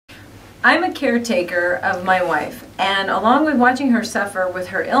I'm a caretaker of my wife, and along with watching her suffer with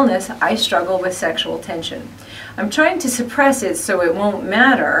her illness, I struggle with sexual tension. I'm trying to suppress it so it won't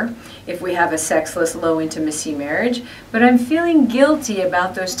matter if we have a sexless, low intimacy marriage, but I'm feeling guilty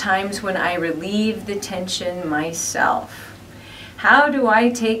about those times when I relieve the tension myself. How do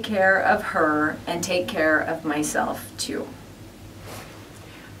I take care of her and take care of myself too?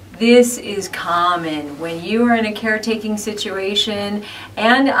 This is common when you are in a caretaking situation,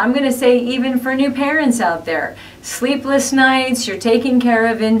 and I'm going to say even for new parents out there. Sleepless nights, you're taking care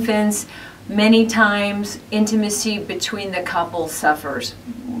of infants, many times intimacy between the couple suffers,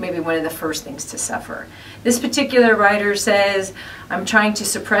 maybe one of the first things to suffer. This particular writer says, I'm trying to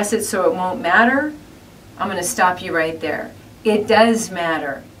suppress it so it won't matter. I'm going to stop you right there. It does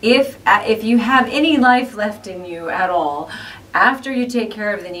matter. If you have any life left in you at all, after you take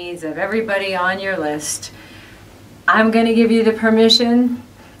care of the needs of everybody on your list, I'm going to give you the permission.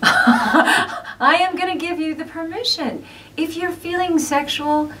 I am going to give you the permission. If you're feeling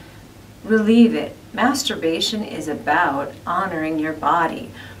sexual, relieve it. Masturbation is about honoring your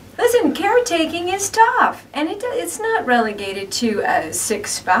body. Listen, caretaking is tough, and it's not relegated to a sick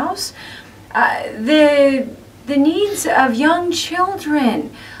spouse. The needs of young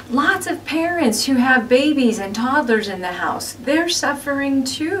children. Lots of parents who have babies and toddlers in the house, they're suffering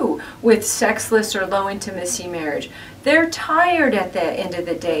too with sexless or low intimacy marriage. They're tired at the end of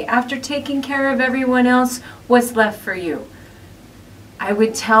the day. After taking care of everyone else, what's left for you? I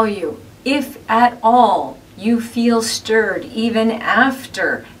would tell you, if at all you feel stirred even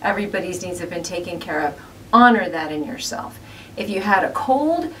after everybody's needs have been taken care of, honor that in yourself. If you had a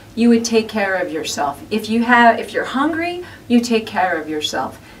cold, you would take care of yourself. If you're hungry, you take care of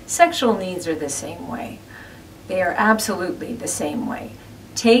yourself. Sexual needs are the same way. They are absolutely the same way.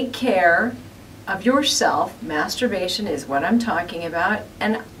 Take care of yourself. Masturbation is what I'm talking about.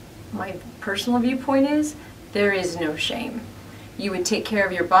 And my personal viewpoint is, there is no shame. You would take care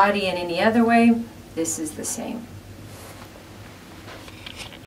of your body in any other way. This is the same.